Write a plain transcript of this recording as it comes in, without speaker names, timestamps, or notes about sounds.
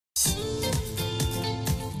Hey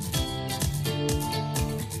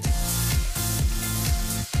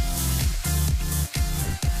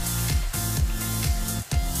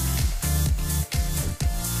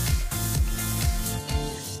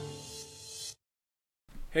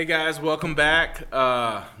guys, welcome back.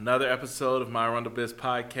 Another episode of My Arundel Biz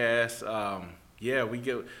podcast.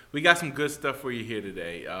 We got some good stuff for you here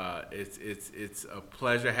today. It's a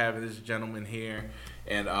pleasure having this gentleman here,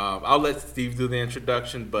 and I'll let Steve do the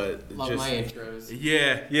introduction. But Love my intros.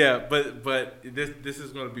 But this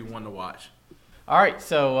is going to be one to watch. All right,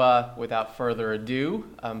 so without further ado,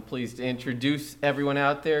 I'm pleased to introduce everyone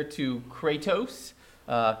out there to Kratos.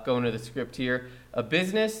 Going to the script here. A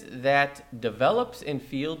business that develops and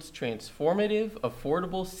fields transformative,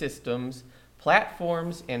 affordable systems,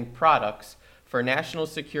 platforms, and products for national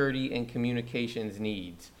security and communications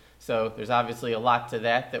needs. So there's obviously a lot to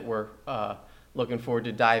that we're looking forward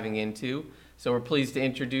to diving into. So we're pleased to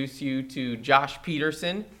introduce you to Josh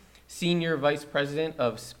Peterson, Senior Vice President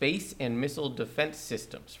of Space and Missile Defense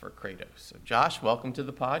Systems for Kratos. So Josh, welcome to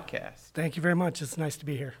the podcast. Thank you very much. It's nice to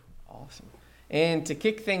be here. Awesome. And to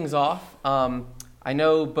kick things off, I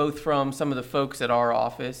know both from some of the folks at our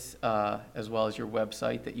office as well as your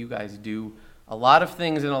website that you guys do a lot of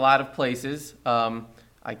things in a lot of places.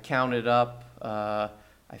 I counted up,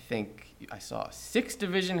 I think I saw 6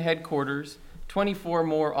 division headquarters, 24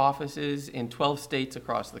 more offices in 12 states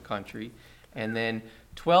across the country, and then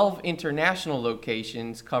 12 international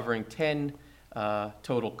locations covering 10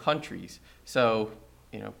 total countries. So,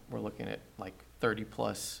 we're looking at like 30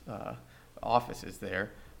 plus offices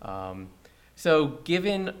there. So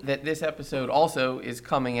given that this episode also is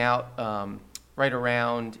coming out right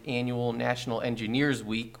around annual National Engineers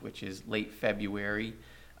Week, which is late February,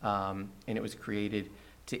 and it was created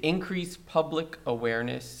to increase public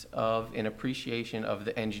awareness of and appreciation of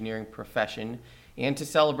the engineering profession and to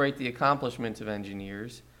celebrate the accomplishments of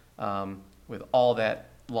engineers. With all that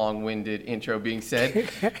long-winded intro being said,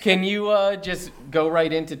 can you just go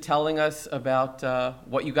right into telling us about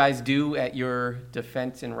what you guys do at your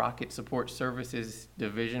Defense and Rocket Support Services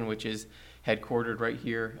division, which is headquartered right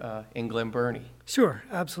here in Glen Burnie? Sure,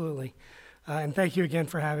 absolutely. And thank you again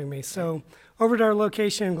for having me. So over at our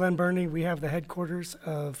location in Glen Burnie, we have the headquarters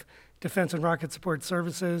of Defense and Rocket Support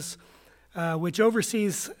Services, which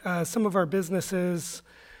oversees some of our businesses,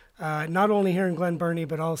 not only here in Glen Burnie,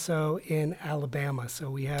 but also in Alabama. So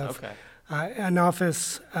we have an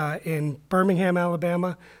office in Birmingham,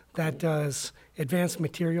 Alabama, that does advanced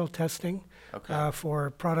material testing for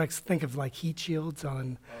products. Think of like heat shields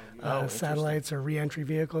on satellites or re-entry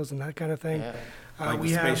vehicles and that kind of thing. Yeah. Like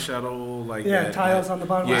we the space shuttle, like tiles on the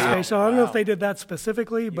bottom of the space shuttle. I don't know if they did that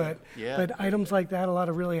specifically, but items like that, a lot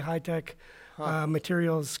of really high-tech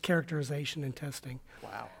materials characterization and testing.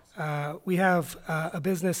 Wow. We have a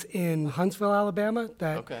business in Huntsville, Alabama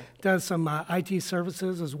that does some IT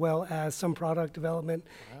services as well as some product development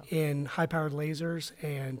in high-powered lasers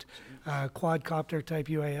and quadcopter type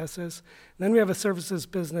UASs. And then we have a services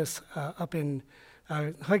business up in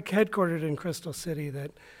headquartered in Crystal City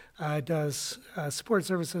that does support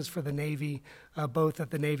services for the Navy, both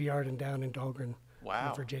at the Navy Yard and down in Dahlgren,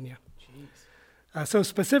 Virginia. So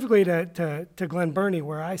specifically to Glen Burnie,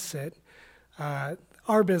 where I sit,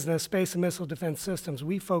 our business, Space and Missile Defense Systems,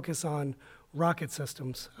 we focus on rocket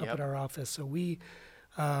systems up at our office. So we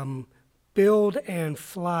build and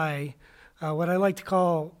fly what I like to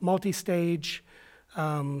call multi-stage,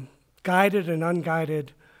 guided and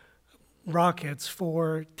unguided rockets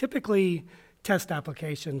for typically test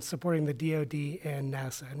applications supporting the DoD and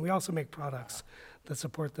NASA. And we also make products that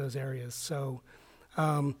support those areas. So,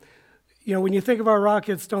 when you think of our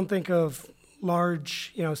rockets, don't think of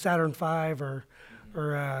large, Saturn V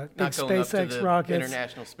or big SpaceX rockets.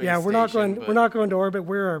 International Space we're not going. We're not going to orbit.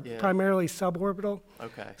 We're primarily suborbital.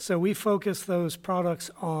 Okay. So we focus those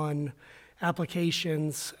products on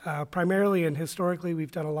applications, primarily and historically.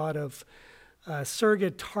 We've done a lot of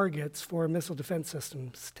surrogate targets for missile defense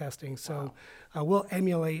systems testing. So we'll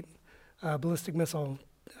emulate ballistic missiles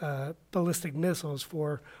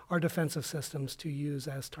for our defensive systems to use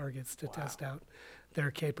as targets to test out their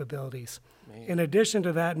capabilities. Man. In addition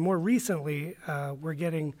to that, more recently, we're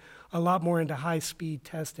getting a lot more into high-speed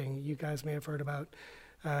testing. You guys may have heard about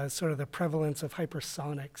sort of the prevalence of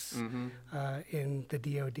hypersonics in the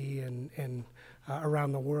DoD and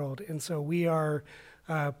around the world. And so we are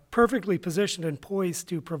perfectly positioned and poised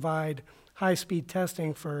to provide high-speed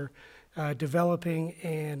testing for developing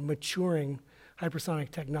and maturing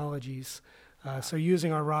hypersonic technologies. So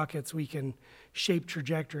using our rockets, we can shape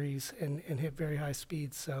trajectories and hit very high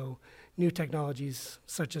speeds. So new technologies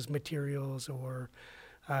such as materials or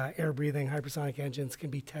air-breathing hypersonic engines can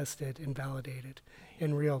be tested and validated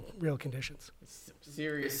in real conditions.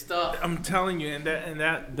 Serious stuff. I'm telling you, and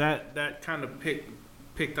that kind of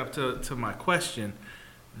picked up to my question.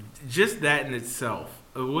 Just that in itself.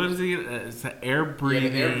 What is it? It's an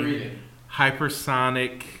air-breathing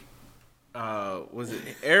hypersonic. Was it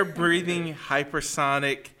air-breathing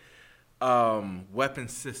hypersonic weapon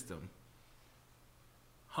system?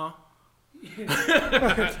 Huh?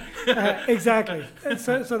 Exactly.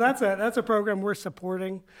 So that's a program we're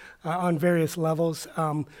supporting on various levels.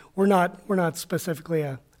 We're not specifically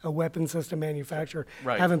a weapon system manufacturer.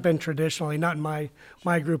 Right. Haven't been traditionally, not in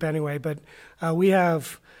my group anyway. But we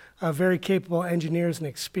have very capable engineers and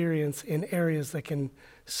experience in areas that can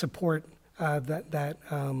support that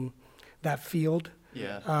field.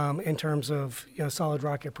 Yeah. In terms of solid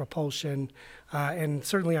rocket propulsion, and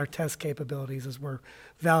certainly our test capabilities as we're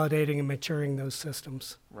validating and maturing those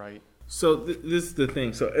systems. Right. So this is the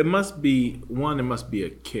thing. So it must be a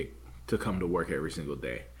kick to come to work every single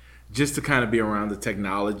day, just to kind of be around the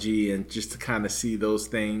technology and just to kind of see those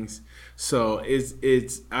things. So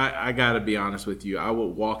I gotta be honest with you. I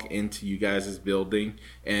would walk into you guys' building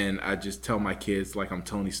and I just tell my kids like I'm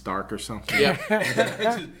Tony Stark or something.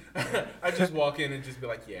 Yeah. I just walk in and just be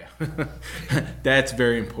like, yeah, that's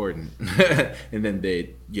very important. And then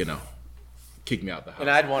they, kick me out the house. And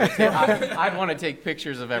I'd want to take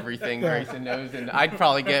pictures of everything Grayson knows, and I'd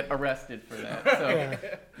probably get arrested for that. So,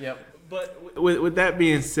 yep. But with that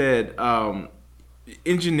being said,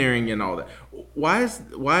 engineering and all that, why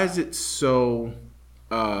is it so?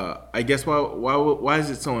 I guess why is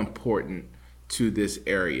it so important to this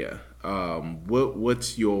area?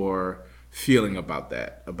 What's your feeling about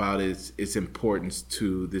that? About its importance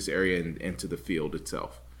to this area and to the field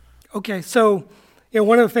itself? Okay, so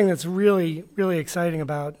one of the things that's really, really exciting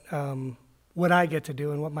about what I get to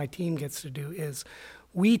do and what my team gets to do is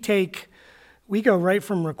we go right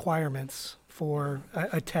from requirements for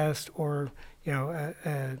a test or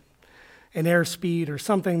an airspeed or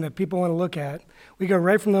something that people want to look at. We go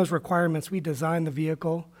right from those requirements. We design the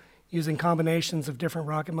vehicle using combinations of different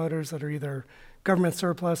rocket motors that are either government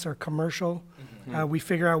surplus or commercial. Mm-hmm. We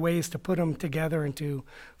figure out ways to put them together and to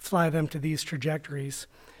fly them to these trajectories.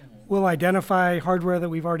 Mm-hmm. We'll identify hardware that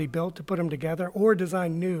we've already built to put them together or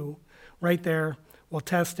design new right there. We'll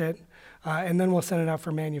test it, and then we'll send it out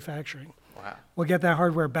for manufacturing. Wow. We'll get that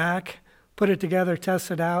hardware back, put it together,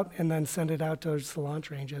 test it out, and then send it out towards the launch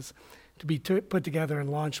ranges to be put together and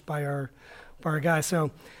launched by our guys.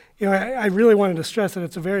 So, I really wanted to stress that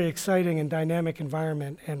it's a very exciting and dynamic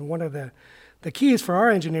environment, and one of the keys for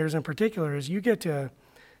our engineers in particular is you get to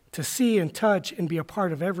see and touch and be a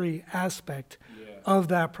part of every aspect of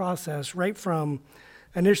that process, right from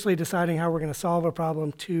initially deciding how we're going to solve a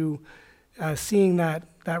problem to seeing that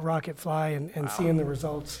rocket fly and seeing the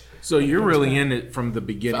results. So you're really in it from the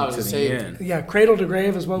beginning to the end. Yeah, cradle to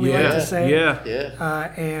grave is what we like to say. Yeah.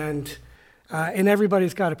 And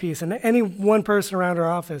everybody's got a piece. And any one person around our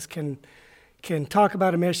office can talk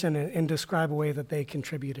about a mission and describe a way that they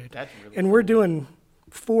contributed. That's really and we're doing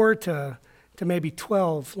 4 to maybe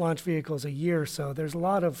 12 launch vehicles a year. So there's a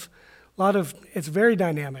lot of it's very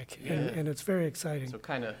dynamic and it's very exciting. So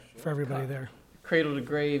kind of for everybody there. Cradle to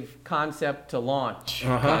grave concept to launch,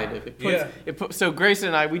 Uh-huh. kind of. So Grayson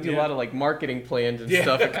and I, we do a lot of like marketing plans and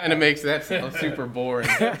stuff. It kind of makes that sound super boring.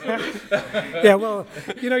 Yeah, well,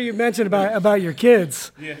 you mentioned about your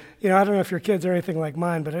kids. Yeah. I don't know if your kids are anything like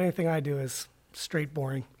mine, but anything I do is straight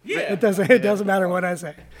boring. Yeah. It doesn't matter what I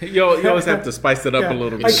say. You always have to spice it up a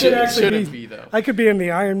little bit. Shouldn't be though. I could be in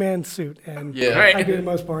the Iron Man suit and I'd be the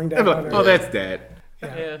most boring dad. Oh, that's Dad.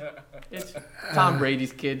 Yeah. It's Tom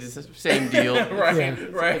Brady's kids. It's the same deal.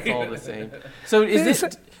 Right. It's all the same. So is this?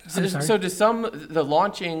 So does some of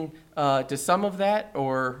that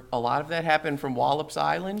or a lot of that happen from Wallops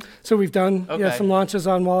Island? So we've done some launches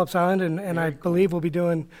on Wallops Island, and I believe we'll be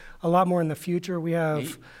doing a lot more in the future. We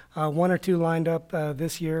have 1 or 2 lined up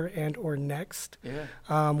this year and or next.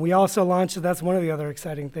 Yeah. We also launched. That's one of the other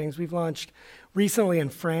exciting things. We've launched recently in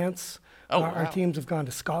France. Our teams have gone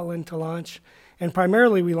to Scotland to launch. And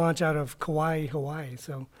primarily, we launch out of Kauai, Hawaii,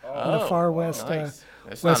 so in the far west, nice.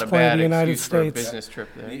 west point of the United States. For a States. business trip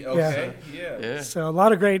there. Okay. Yeah. So a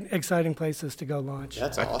lot of great, exciting places to go launch.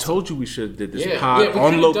 That's I awesome. told you we should have did this pod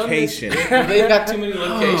on location. They've got too many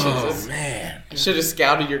locations. Oh man! Should have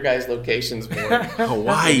scouted your guys' locations more.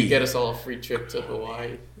 Hawaii. Get us all a free trip to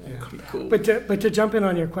Hawaii. That'd be cool. But to jump in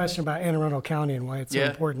on your question about Anne Arundel County and why it's so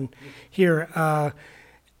important here,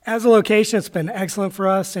 as a location, it's been excellent for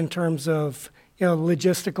us in terms of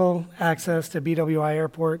logistical access to BWI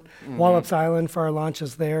Airport, Wallops Island for our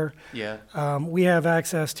launches there. Yeah. We have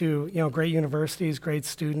access to, great universities, great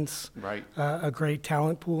students, Right. A great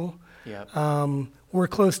talent pool. Yeah. We're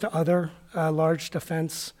close to other large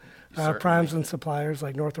defense Certainly. primes and suppliers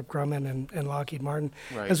like Northrop Grumman and Lockheed Martin,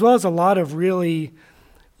 Right. as well as a lot of really,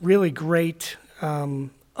 really great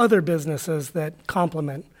other businesses that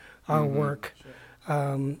complement our work.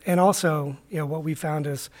 And also, what we found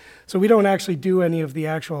is, so we don't actually do any of the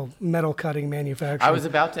actual metal cutting manufacturing. I was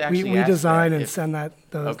about to actually we ask design that and if- send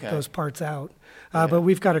Okay. those parts out. Yeah. But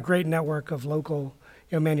we've got a great network of local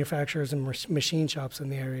manufacturers and machine shops in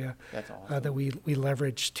the area. That's awesome. That we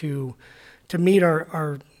leverage to meet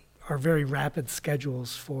our very rapid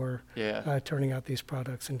schedules for Yeah. turning out these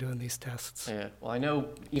products and doing these tests. Yeah, well, I know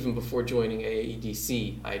even before joining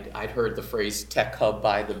AAEDC, I'd heard the phrase Tech Hub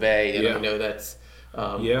by the Bay, and Yeah. I know that's,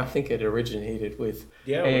 Yeah. I think it originated with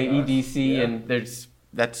Yeah, with us. AAEDC, Yeah. and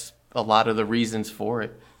that's a lot of the reasons for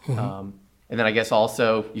it. And then I guess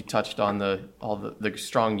also you touched on the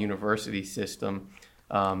strong university system,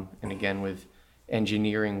 and again with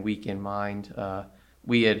Engineering Week in mind,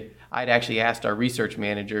 I'd actually asked our research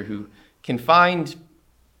manager, who can find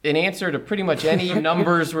an answer to pretty much any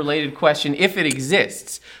numbers related question if it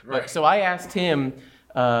exists. Right. But so I asked him,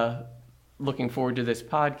 looking forward to this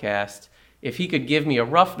podcast, if he could give me a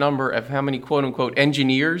rough number of how many quote unquote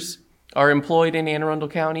engineers are employed in Anne Arundel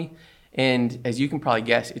County. And as you can probably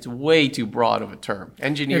guess, it's way too broad of a term.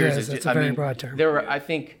 Engineers It is. It's a very broad term. There are, I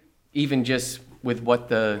think, even just with what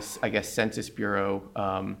the, I guess, Census Bureau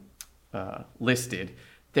listed,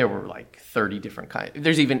 there were like 30 different kinds.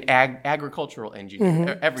 There's even agricultural engineering,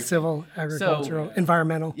 everything. Civil, agricultural,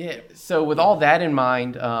 environmental. Yeah. So with all that in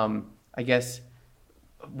mind, I guess,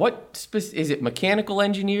 is it mechanical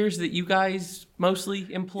engineers that you guys mostly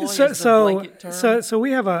employ? as the blanket term? So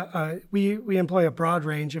we have we employ a broad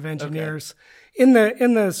range of engineers in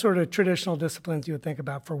the sort of traditional disciplines you would think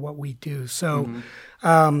about for what we do. So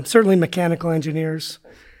certainly mechanical engineers,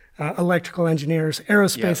 electrical engineers,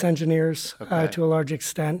 aerospace engineers to a large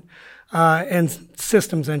extent, and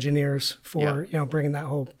systems engineers for bringing that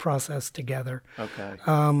whole process together. Okay.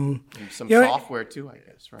 And some software too, I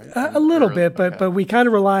guess, right? A little bit, but we kind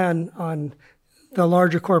of rely on the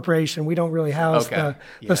larger corporation. We don't really house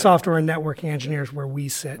the software and networking engineers where we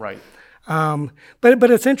sit. Right.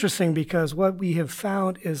 But it's interesting because what we have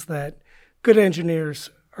found is that good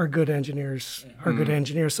engineers are good engineers are good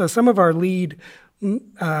engineers. So some of our lead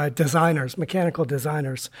designers, mechanical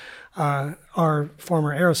designers, are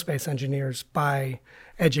former aerospace engineers by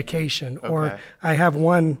education. Or I have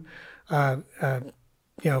one,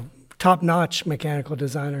 top-notch mechanical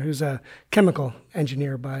designer who's a chemical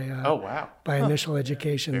engineer by initial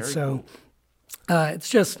education. Very cool. It's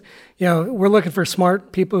just, we're looking for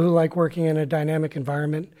smart people who like working in a dynamic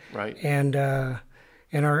environment, Right. And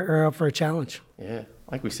are up for a challenge. Yeah,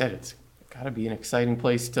 like we said, it's got to be an exciting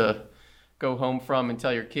place to go home from and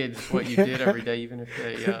tell your kids what you did every day, even if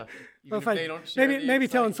they they don't share maybe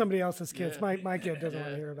telling somebody else's kids. My kid doesn't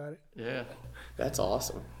want to hear about it. Yeah, that's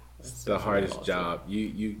awesome. It's the hardest job.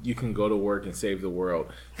 You can go to work and save the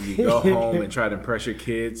world. You go home and try to impress your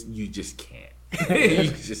kids. You just can't.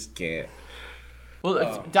 You just can't. Well,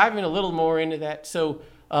 let's dive in a little more into that. So,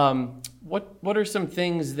 what are some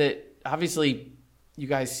things that obviously you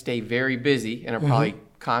guys stay very busy and are probably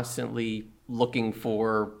constantly looking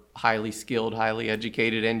for highly skilled, highly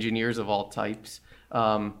educated engineers of all types.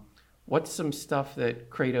 What's some stuff that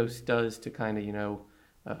Kratos does to kind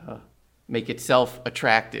of, make itself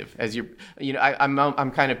attractive? As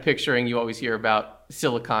I'm kind of picturing, you always hear about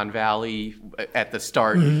Silicon Valley at the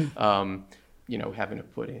start, having to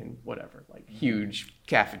put in whatever, like huge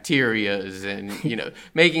cafeterias and,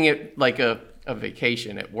 making it like a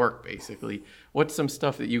vacation at work, basically. What's some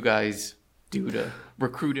stuff that you guys do to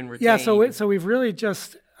recruit and retain? Yeah, so we've really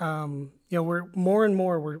just, we're more and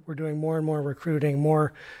more, we're doing more and more recruiting,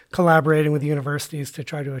 more collaborating with universities to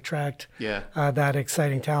try to attract that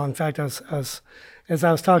exciting talent. In fact, as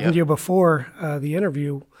I was talking to you before the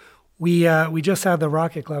interview, we just had the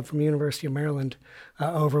Rocket Club from the University of Maryland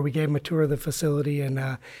over. We gave them a tour of the facility and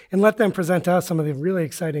let them present to us some of the really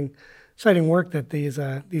exciting work that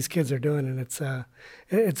these kids are doing, and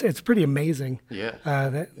it's pretty amazing.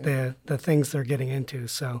 The things they're getting into.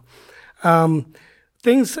 So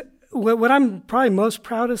what I'm probably most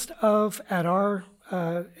proudest of at our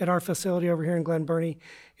facility over here in Glen Burnie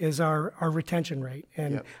is our retention rate,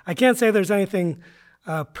 and I can't say there's anything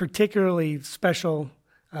particularly special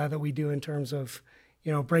that we do in terms of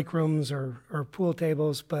break rooms or pool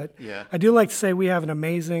tables, but I do like to say we have an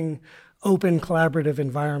amazing open collaborative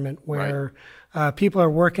environment where people are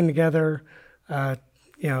working together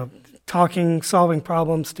talking, solving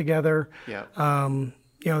problems together. Yeah.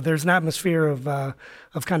 There's an atmosphere of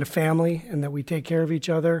kind of family, and that we take care of each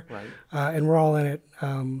other, right. and we're all in it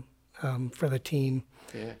for the team.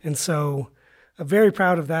 Yeah. And so, very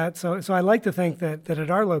proud of that. So I like to think that at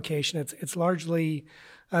our location, it's largely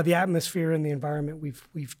the atmosphere and the environment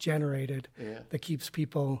we've generated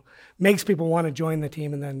that makes people want to join the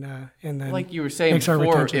team, and then like you were saying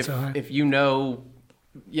before, if you know,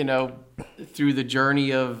 through the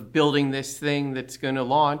journey of building this thing that's going to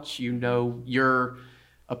launch, your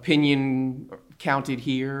opinion counted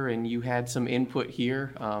here and you had some input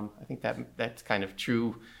here. I think that's kind of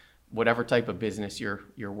true, whatever type of business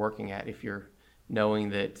you're working at. If you're knowing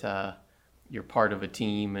that you're part of a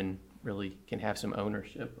team and really can have some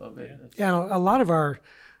ownership of it. Yeah, a lot of our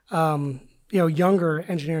younger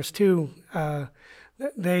engineers too.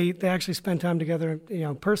 They actually spend time together,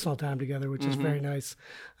 personal time together, which is very nice.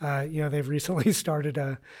 They've recently started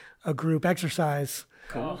a group exercise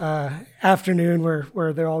afternoon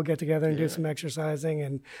where they all get together and do some exercising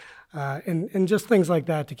and just things like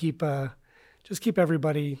that to keep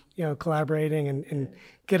everybody collaborating and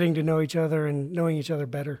getting to know each other and knowing each other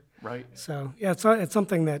better. Right. So yeah, it's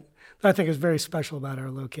something that I think is very special about our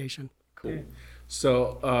location. Cool.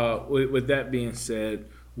 So with that being said,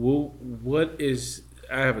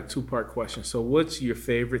 I have a two-part question. So what's your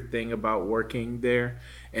favorite thing about working there?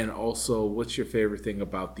 And also, what's your favorite thing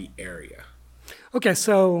about the area? Okay,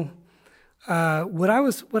 so what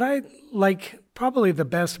I like probably the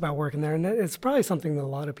best about working there, and it's probably something that a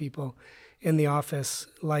lot of people in the office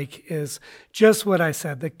like, is just what I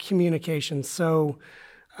said, the communication. So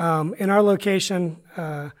in our location,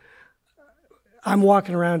 I'm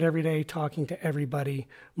walking around every day talking to everybody.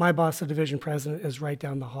 My boss, the division president, is right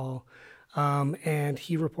down the hall. And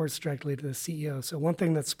he reports directly to the CEO. So one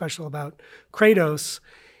thing that's special about Kratos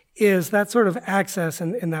is that sort of access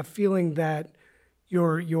and that feeling that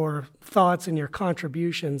your thoughts and your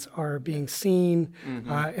contributions are being seen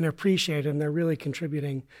and appreciated, and they're really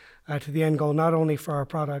contributing to the end goal, not only for our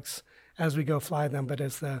products as we go fly them, but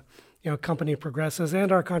as the company progresses,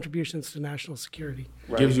 and our contributions to national security.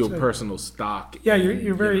 Right. Gives you a personal stock. Yeah,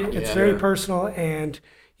 you're very. It's very personal, and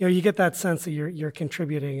you get that sense that you're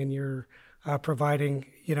contributing and you're providing.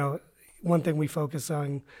 One thing we focus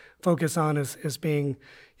on is being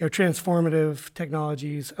transformative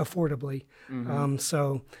technologies affordably.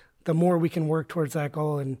 So the more we can work towards that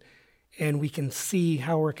goal, and we can see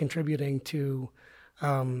how we're contributing to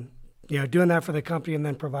doing that for the company and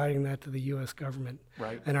then providing that to the U.S. government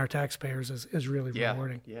and our taxpayers is really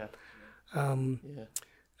rewarding. Yeah.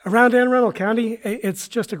 Around Anne Arundel County, it's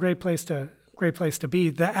just a great place to be.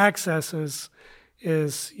 The access is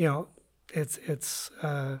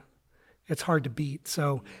it's hard to beat.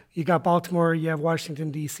 So you got Baltimore, you have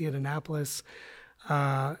Washington D.C. and Annapolis.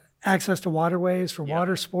 Access to waterways for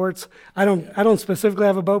water sports. I don't specifically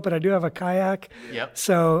have a boat, but I do have a kayak. Yep.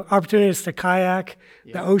 So opportunities to kayak.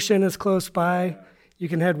 Yep. The ocean is close by. You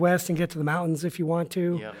can head west and get to the mountains if you want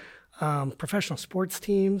to. Yep. Professional sports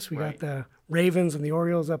teams. We got the Ravens and the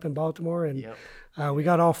Orioles up in Baltimore, and we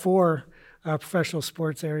got all four professional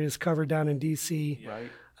sports areas covered down in D.C.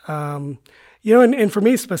 Right. And for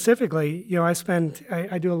me specifically,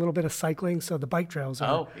 I do a little bit of cycling, so the bike trails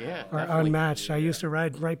are unmatched. I used to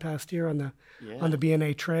ride right past here on the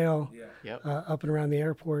B&A trail up and around the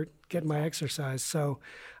airport, getting my exercise. So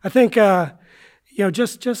I think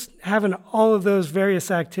just having all of those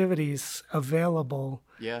various activities available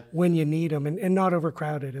when you need them and not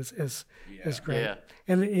overcrowded is great. Yeah.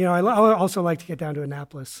 And I also like to get down to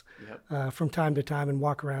Annapolis from time to time and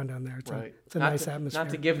walk around down there. It's a nice atmosphere.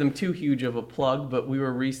 Not to give them too huge of a plug, but we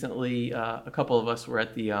were recently, a couple of us were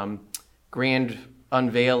at the grand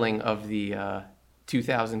unveiling of the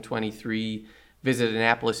 2023 Visit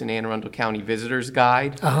Annapolis and Anne Arundel County Visitors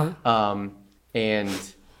Guide.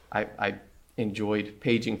 And I enjoyed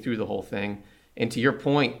paging through the whole thing. And to your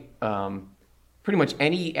point, pretty much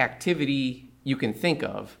any activity you can think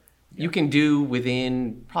of, you can do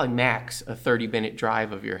within probably max a 30-minute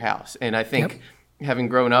drive of your house. And I think having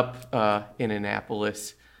grown up in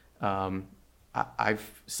Annapolis,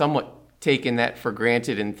 I've somewhat taken that for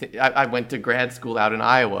granted. And I went to grad school out in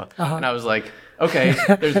Iowa, and I was like, okay,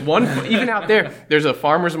 there's even out there, there's a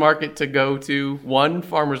farmer's market to go to, one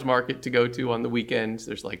farmer's market to go to on the weekends.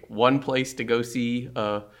 There's like one place to go see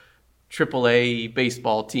a AAA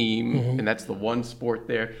baseball team, and that's the one sport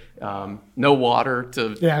there. No water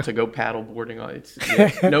to go paddle boarding on. It's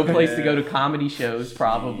no place to go to comedy shows.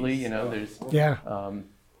 Probably, there's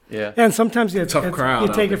and sometimes you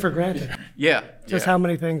take it for granted. Yeah, just how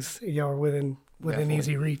many things are within within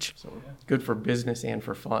easy reach. So good for business and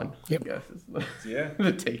for fun. Yep. I guess is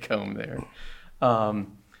the take home there.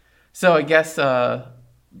 So I guess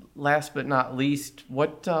last but not least,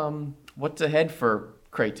 what's ahead for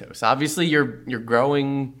Kratos? Obviously, you're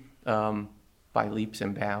growing by leaps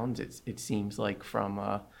and bounds. It seems like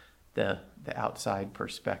from the outside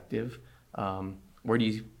perspective. Where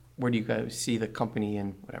do you guys see the company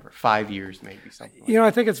in 5 years, maybe something?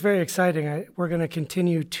 I think it's very exciting. We're going to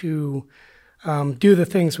continue to do the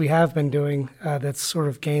things we have been doing that's sort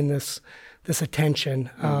of gained this attention.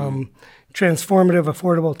 Transformative,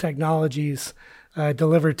 affordable technologies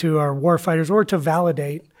delivered to our warfighters or to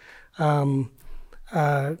validate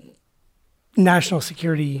national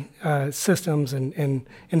security systems and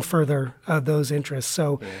further those interests.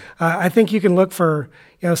 So I think you can look for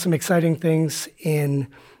some exciting things in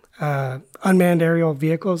unmanned aerial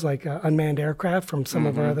vehicles like unmanned aircraft from some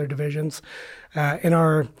of our other divisions. In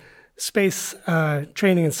our space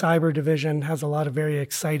training and cyber division has a lot of very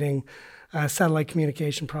exciting satellite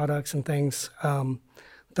communication products and things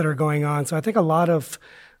that are going on. So I think a lot of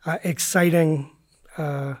exciting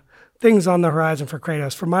things on the horizon for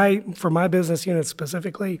Kratos. For my business unit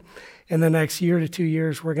specifically, in the next year to 2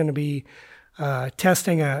 years, we're going to be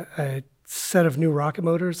testing a set of new rocket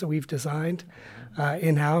motors that we've designed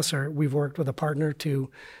in-house, or we've worked with a partner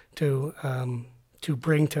to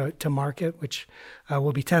bring to market, which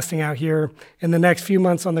we'll be testing out here in the next few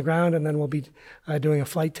months on the ground, and then we'll be doing a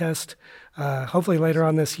flight test hopefully later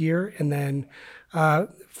on this year, and then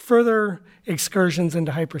further excursions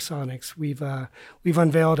into hypersonics. We've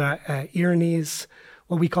unveiled a EARNES,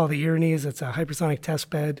 what we call the EARNES. It's a hypersonic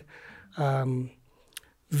testbed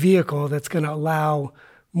vehicle that's going to allow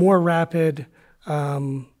more rapid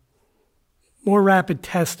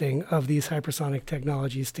testing of these hypersonic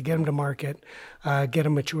technologies to get them to market, get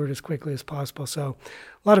them matured as quickly as possible. So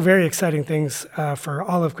a lot of very exciting things for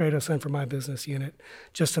all of Kratos and for my business unit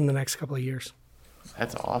just in the next couple of years.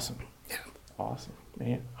 That's awesome. Yeah. Awesome,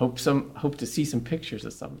 man. Hope to see some pictures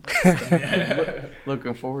of some of that.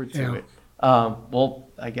 Looking forward to it. Well,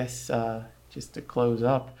 I guess just to close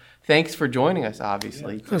up, thanks for joining us,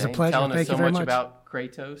 obviously. It was a pleasure. Telling us Thank so you very much about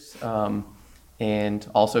Kratos, and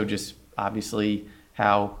also just obviously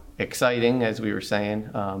how exciting, as we were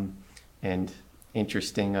saying, and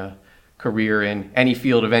interesting career in any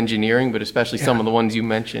field of engineering, but especially some of the ones you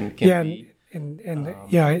mentioned can be.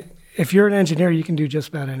 If you're an engineer, you can do just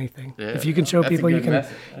about anything. Yeah, if you can show people, you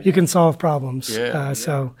can solve problems.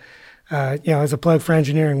 So, as a plug for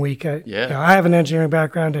Engineering Week, I have an engineering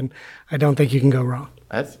background, and I don't think you can go wrong.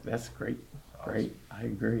 That's great. Great, I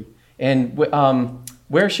agree. And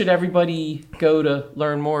where should everybody go to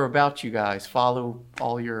learn more about you guys? Follow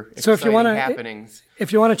all your exciting happenings.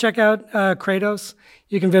 If you want to check out Kratos,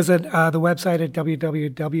 you can visit the website at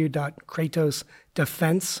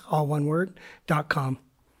www.kratosdefense.com.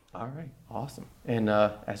 All right, awesome. And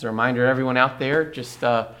as a reminder, everyone out there, just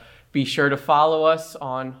be sure to follow us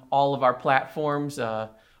on all of our platforms.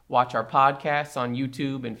 Watch our podcasts on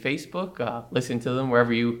YouTube and Facebook. Listen to them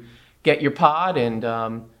wherever you get your pod,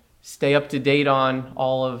 and stay up to date on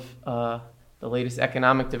all of the latest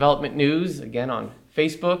economic development news, again, on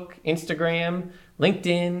Facebook, Instagram,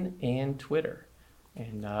 LinkedIn, and Twitter.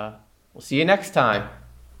 And we'll see you next time.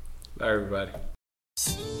 Bye, everybody.